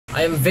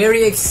I am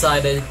very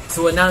excited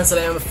to announce that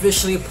I am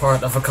officially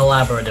part of a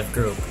collaborative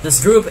group. This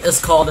group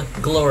is called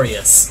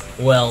Glorious.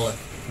 Well,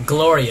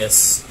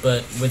 Glorious,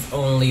 but with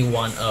only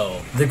one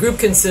O. The group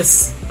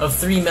consists of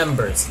 3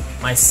 members,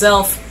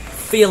 myself,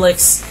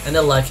 Felix, and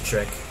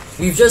Electric.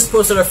 We've just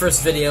posted our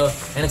first video,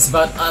 and it's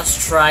about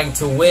us trying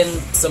to win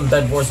some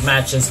Bed Wars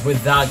matches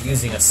without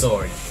using a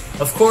sword.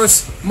 Of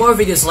course, more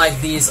videos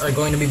like these are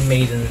going to be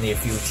made in the near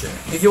future.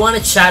 If you want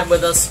to chat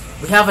with us,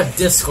 we have a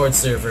Discord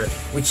server,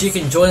 which you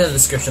can join in the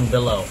description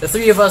below. The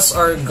 3 of us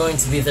are going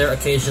to be there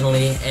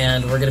occasionally,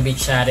 and we're going to be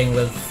chatting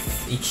with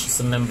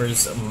some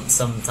members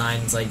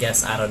sometimes, I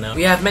guess, I don't know.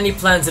 We have many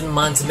plans in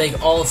mind to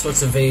make all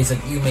sorts of videos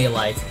that you may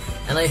like,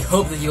 and I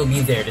hope that you'll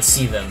be there to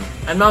see them.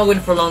 I'm not going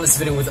to prolong this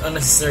video with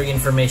unnecessary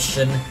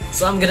information,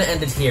 so I'm gonna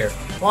end it here.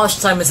 Watch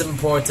time is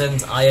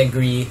important, I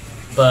agree,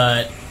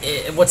 but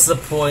what's the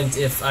point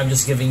if I'm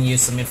just giving you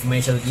some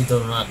information that you do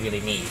not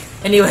really need?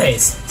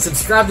 Anyways,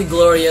 subscribe to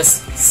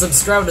Glorious,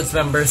 subscribe to its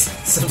members,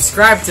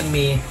 subscribe to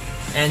me,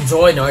 and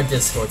join our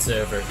Discord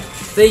server.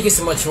 Thank you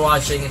so much for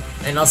watching,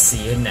 and I'll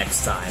see you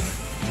next time.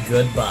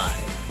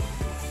 Goodbye.